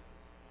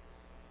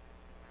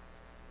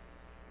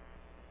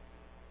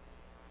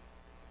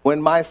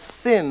when my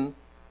sin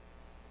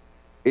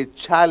is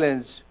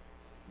challenged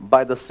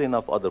by the sin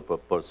of other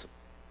person,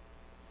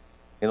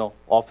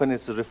 often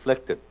it's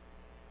reflected.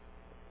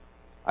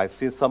 I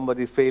see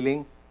somebody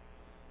failing,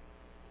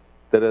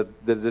 there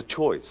is a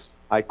choice.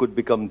 I could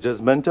become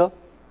judgmental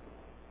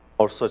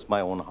or search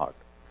my own heart.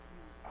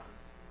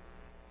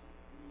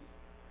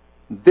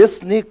 This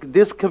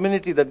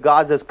community that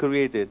God has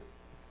created,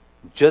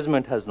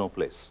 judgment has no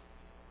place.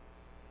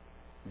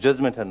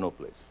 Judgment has no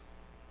place.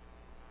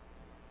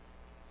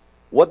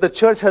 What the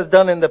church has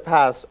done in the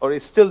past, or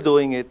is still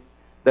doing it,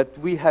 that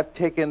we have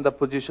taken the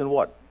position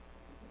what?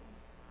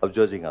 Of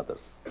judging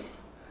others.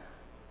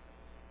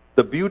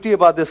 The beauty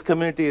about this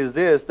community is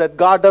this, that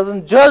God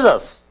doesn't judge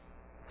us.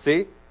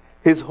 See?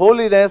 His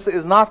holiness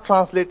is not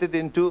translated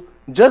into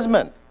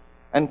judgment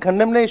and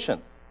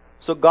condemnation.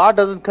 So God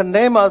doesn't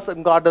condemn us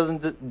and God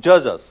doesn't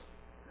judge us.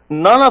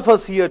 None of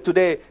us here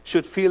today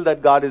should feel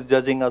that God is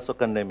judging us or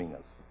condemning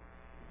us.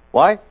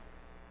 Why?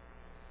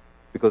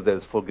 Because there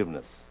is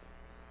forgiveness.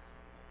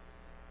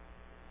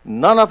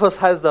 None of us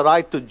has the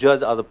right to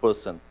judge other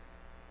person.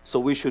 So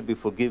we should be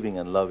forgiving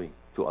and loving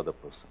to other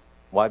person.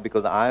 Why?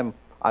 Because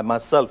I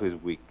myself is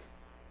weak.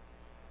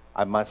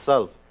 I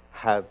myself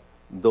have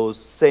those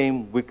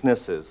same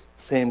weaknesses,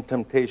 same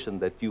temptation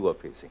that you are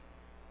facing.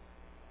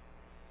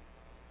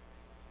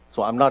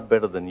 So I'm not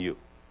better than you.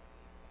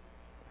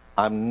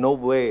 No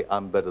way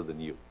I'm better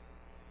than you.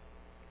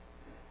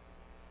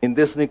 In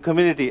this new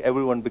community,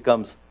 everyone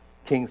becomes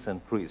kings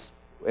and priests.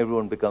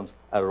 Everyone becomes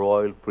a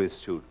royal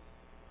priesthood.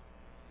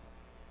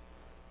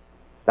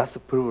 That's a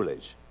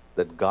privilege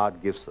that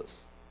God gives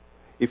us.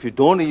 If you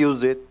don't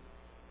use it,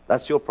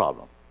 that's your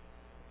problem.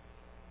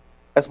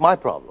 That's my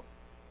problem.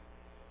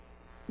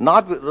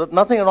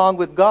 Nothing wrong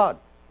with God.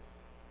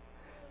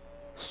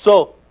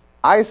 So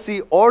I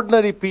see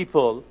ordinary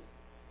people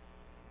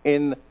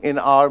in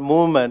our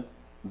movement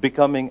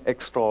becoming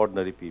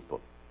extraordinary people.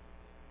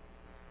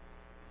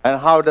 And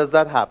how does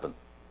that happen?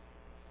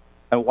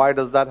 And why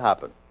does that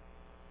happen?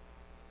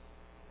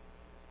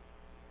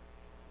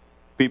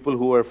 People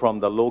who were from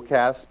the low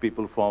caste,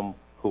 people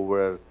who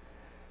were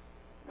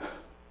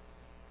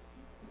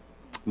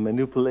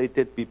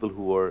manipulated, people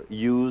who were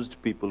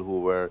used, people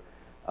who were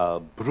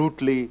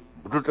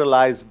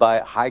brutalized by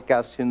high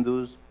caste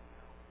Hindus,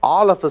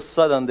 all of a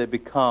sudden they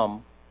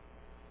become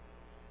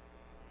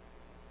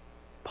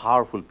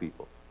powerful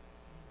people.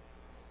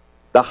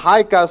 The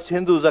high caste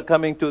Hindus are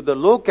coming to the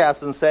low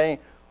caste and saying,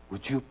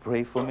 would you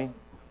pray for me?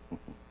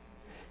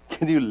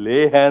 Can you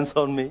lay hands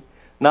on me?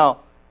 Now,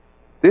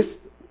 this,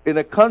 in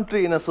a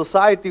country, in a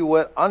society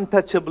where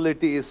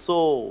untouchability is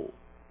so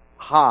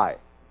high,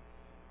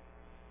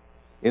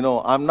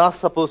 I'm not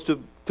supposed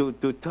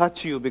to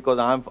touch you because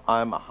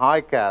I'm a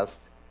high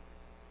caste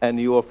and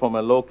you are from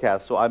a low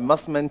caste, so I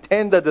must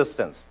maintain the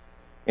distance.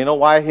 You know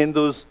why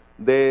Hindus,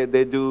 they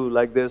do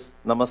like this,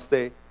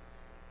 namaste?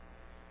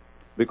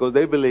 Because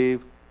they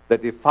believe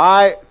that if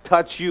I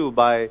touch you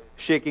by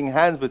shaking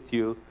hands with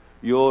you,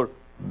 your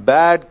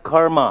bad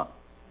karma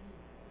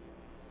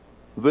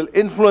will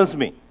influence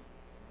me.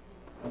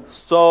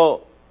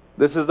 So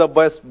this is the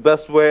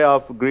best way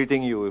of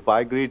greeting you. If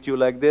I greet you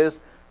like this,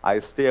 I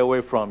stay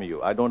away from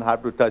you. I don't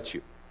have to touch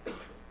you.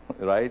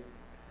 Right?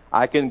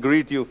 I can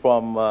greet you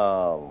from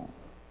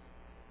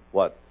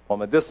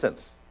From a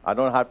distance. I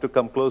don't have to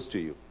come close to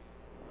you.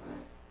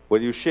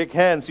 When you shake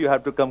hands, you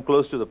have to come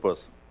close to the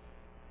person.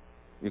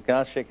 You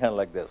cannot shake hands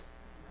like this,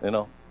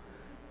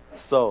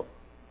 So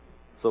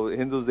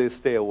Hindus, they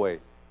stay away.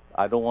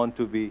 I don't want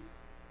to be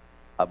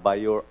by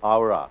your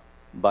aura,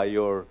 by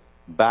your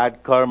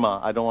bad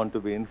karma. I don't want to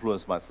be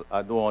influenced myself.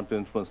 I don't want to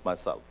influence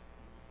myself.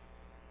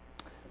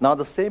 Now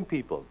the same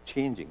people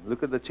changing.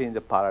 Look at the change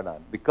of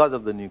paradigm because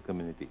of the new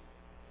community.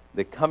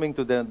 They're coming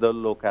to the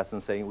low caste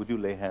and saying, would you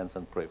lay hands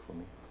and pray for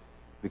me?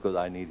 Because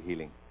I need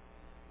healing.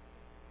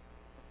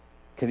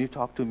 Can you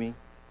talk to me?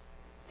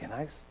 Can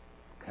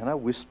I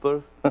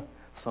whisper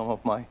some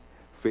of my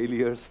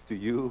failures to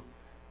you?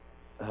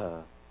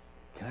 Can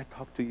I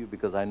talk to you?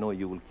 Because I know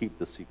you will keep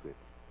the secret.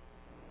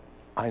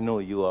 I know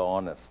you are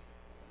honest.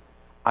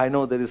 I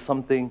know there is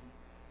something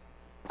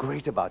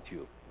great about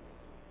you.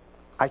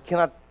 I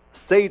cannot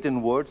say it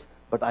in words,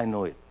 but I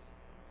know it.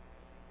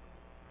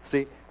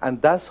 See,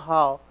 and that's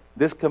how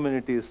this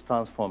community is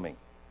transforming.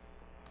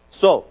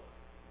 So,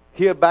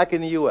 here back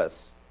in the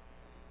US,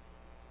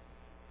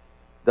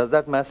 does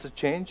that message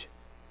change?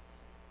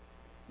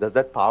 Does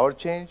that power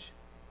change?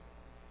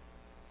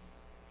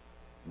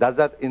 Does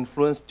that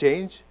influence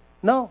change?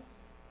 No,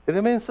 it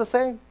remains the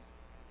same.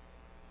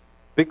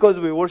 Because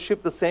we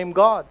worship the same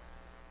God.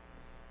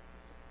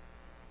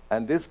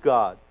 And this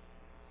God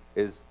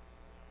is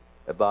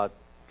about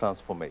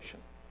transformation.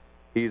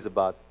 He is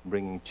about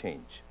bringing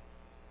change.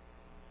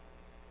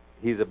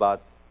 He's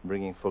about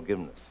bringing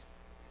forgiveness.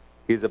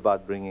 He's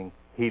about bringing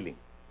healing.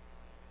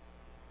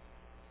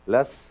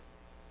 Let's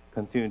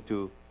continue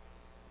to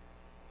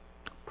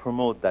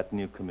promote that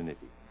new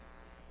community.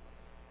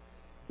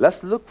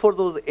 Let's look for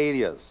those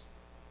areas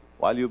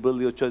while you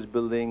build your church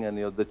building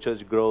and the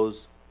church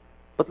grows.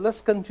 But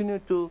let's continue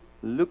to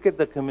look at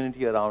the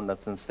community around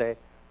us and say,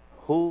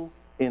 who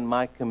in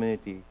my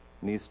community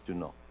needs to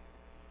know?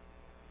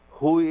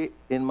 Who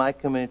in my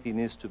community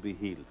needs to be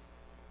healed?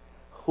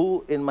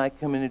 Who in my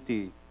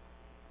community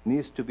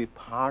needs to be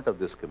part of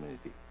this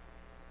community?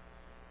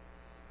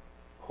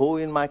 Who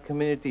in my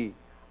community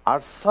are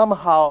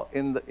somehow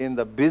in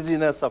the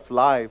busyness of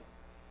life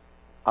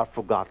are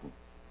forgotten,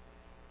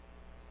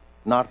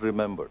 not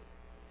remembered?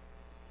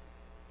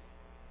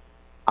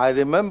 I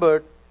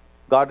remembered,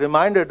 God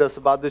reminded us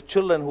about the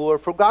children who were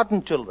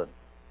forgotten children.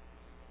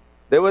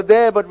 They were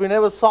there, but we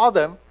never saw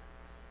them.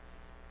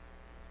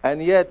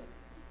 And yet,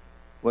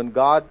 when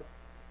God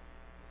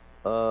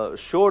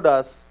showed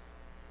us,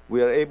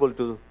 we are able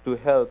to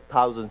help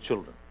 1,000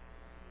 children.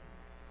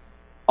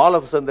 All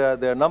of a sudden,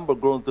 their number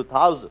grown to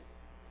 1,000.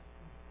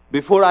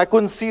 Before, I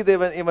couldn't see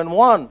them even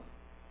one.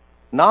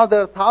 Now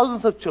there are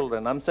thousands of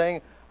children. I'm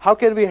saying, how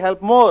can we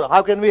help more?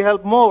 How can we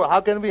help more?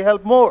 How can we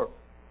help more?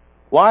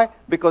 Why?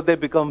 Because they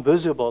become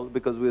visible,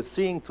 because we're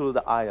seeing through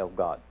the eye of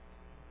God.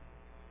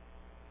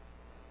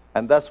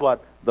 And that's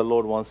what the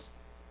Lord wants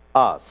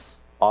us,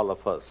 all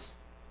of us,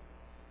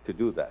 to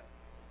do that.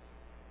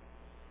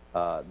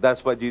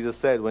 That's why Jesus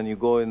said when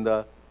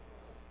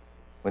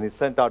He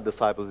sent out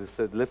disciples, He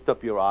said, lift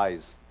up your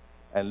eyes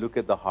and look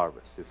at the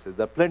harvest. He says,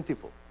 they're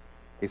plentiful.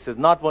 He says,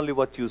 not only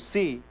what you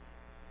see,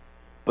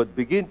 but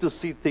begin to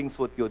see things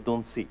what you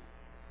don't see.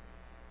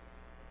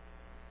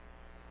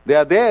 They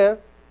are there,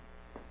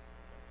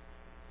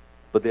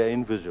 but they are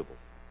invisible.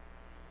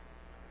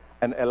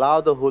 And allow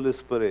the Holy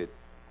Spirit.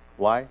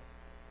 Why?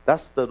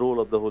 That's the role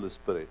of the Holy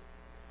Spirit.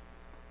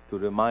 To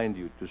remind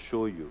you, to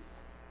show you,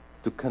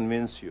 to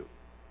convince you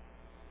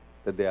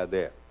that they are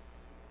there.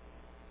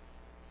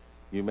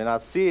 You may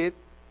not see it,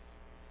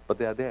 but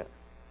they are there.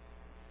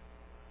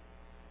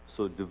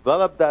 So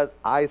develop that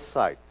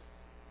eyesight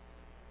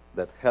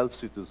that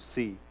helps you to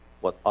see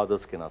what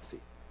others cannot see.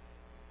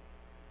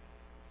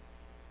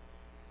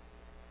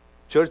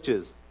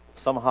 Churches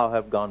somehow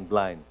have gone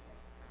blind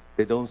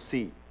They don't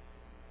see.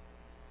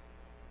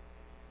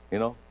 You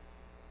know,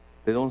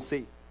 they don't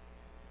see.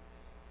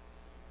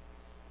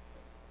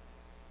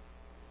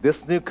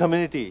 This new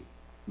community,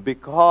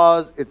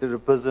 because it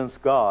represents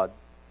God,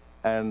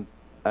 and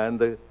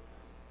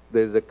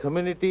there's a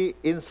community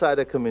inside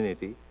a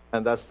community,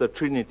 and that's the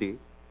Trinity,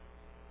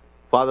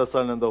 Father,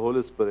 Son, and the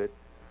Holy Spirit.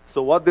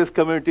 So what this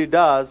community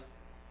does,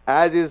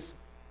 as it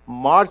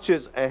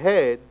marches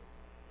ahead,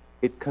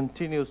 it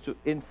continues to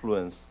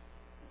influence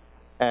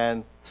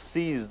and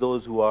sees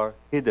those who are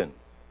hidden,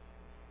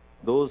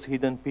 those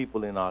hidden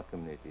people in our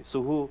community.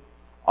 So who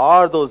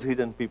are those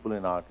hidden people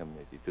in our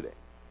community today?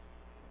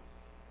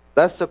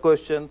 That's the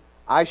question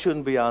I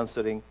shouldn't be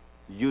answering.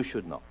 You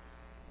should know.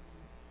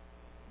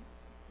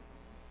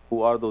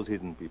 Who are those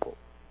hidden people?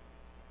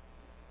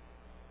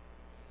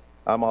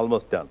 I'm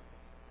almost done.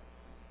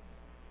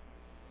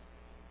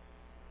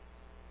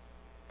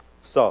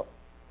 So,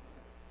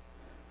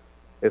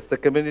 it's the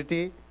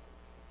community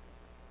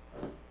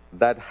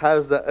that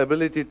has the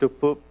ability to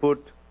put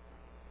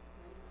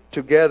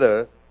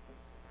together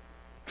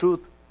truth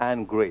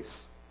and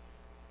grace.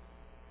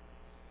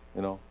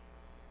 You know,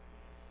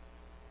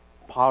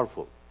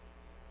 powerful.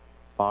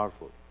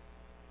 Powerful.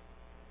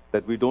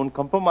 That we don't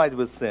compromise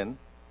with sin,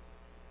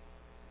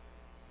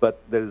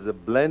 but there is a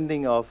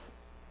blending of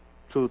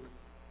truth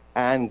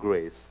and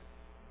grace,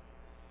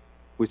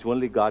 which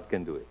only God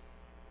can do it.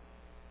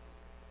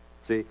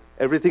 See,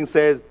 everything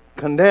says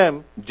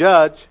condemn,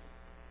 judge,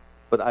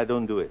 but I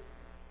don't do it.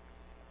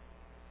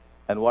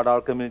 And what our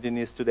community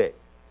needs today,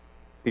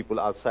 people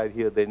outside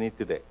here, they need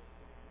today,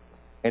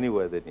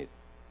 anywhere they need,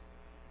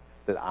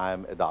 that I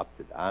am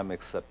adopted, I am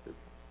accepted,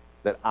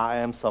 that I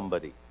am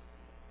somebody,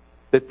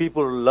 that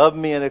people love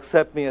me and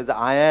accept me as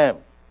I am.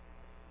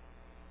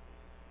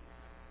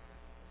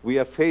 We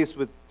are faced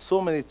with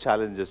so many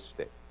challenges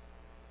today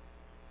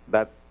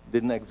that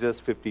didn't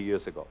exist 50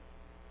 years ago.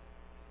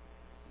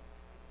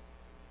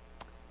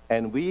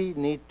 And we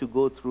need to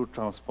go through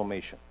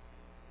transformation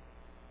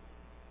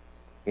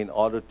in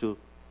order to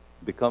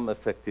become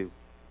effective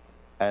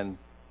and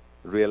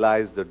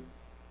realize the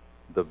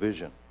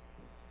vision.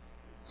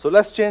 So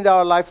let's change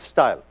our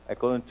lifestyle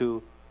according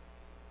to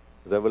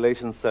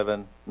Revelation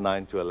 7,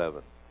 9 to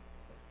 11.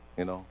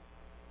 You know,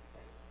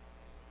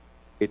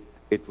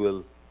 it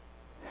will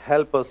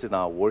help us in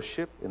our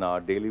worship, in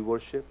our daily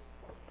worship.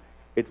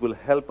 It will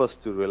help us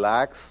to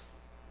relax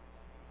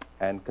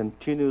and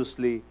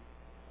continuously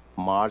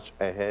march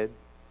ahead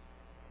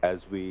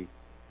as we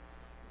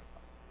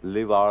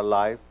live our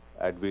life,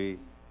 as we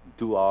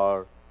do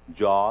our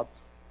jobs,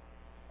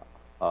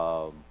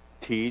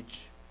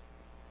 teach,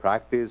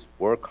 practice,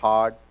 work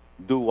hard,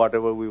 do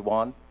whatever we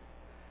want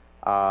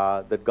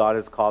that God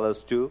has called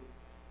us to.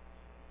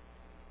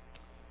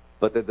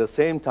 But at the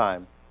same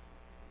time,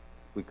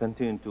 we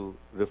continue to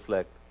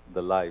reflect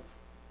the life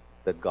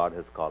that God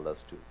has called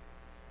us to.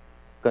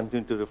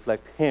 Continue to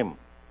reflect Him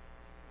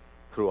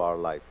through our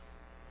life.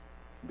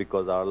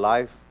 Because our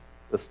life,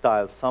 the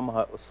style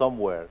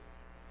somewhere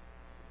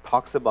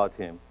talks about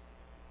Him,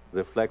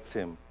 reflects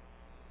Him,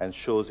 and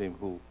shows Him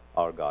who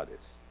our God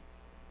is.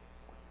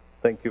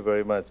 Thank you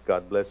very much.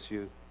 God bless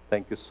you.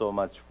 Thank you so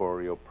much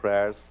for your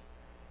prayers,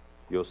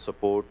 your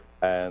support,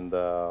 and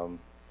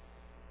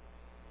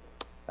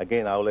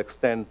again, I will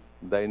extend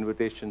the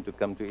invitation to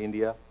come to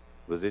India,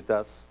 visit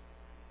us,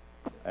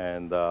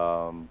 and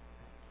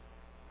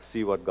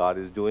see what God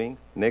is doing.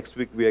 Next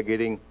week, we are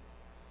getting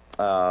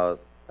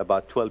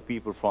about 12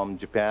 people from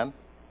Japan.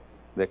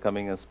 They're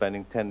coming and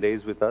spending 10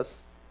 days with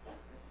us.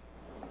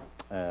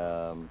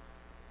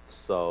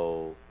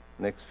 So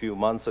next few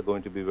months are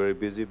going to be very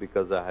busy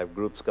because I have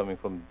groups coming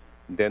from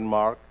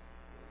Denmark,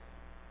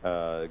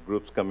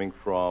 groups coming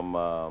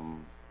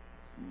from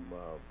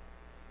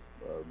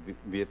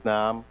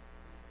Vietnam,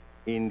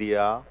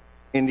 Indiana,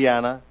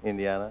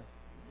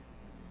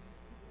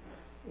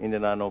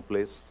 no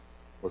place.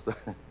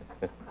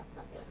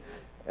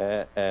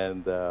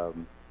 And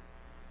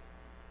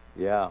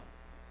yeah,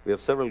 we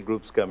have several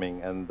groups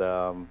coming,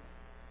 and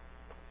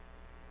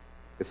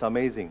it's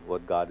amazing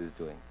what God is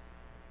doing.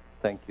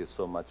 Thank you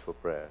so much for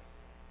prayer.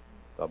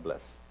 God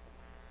bless.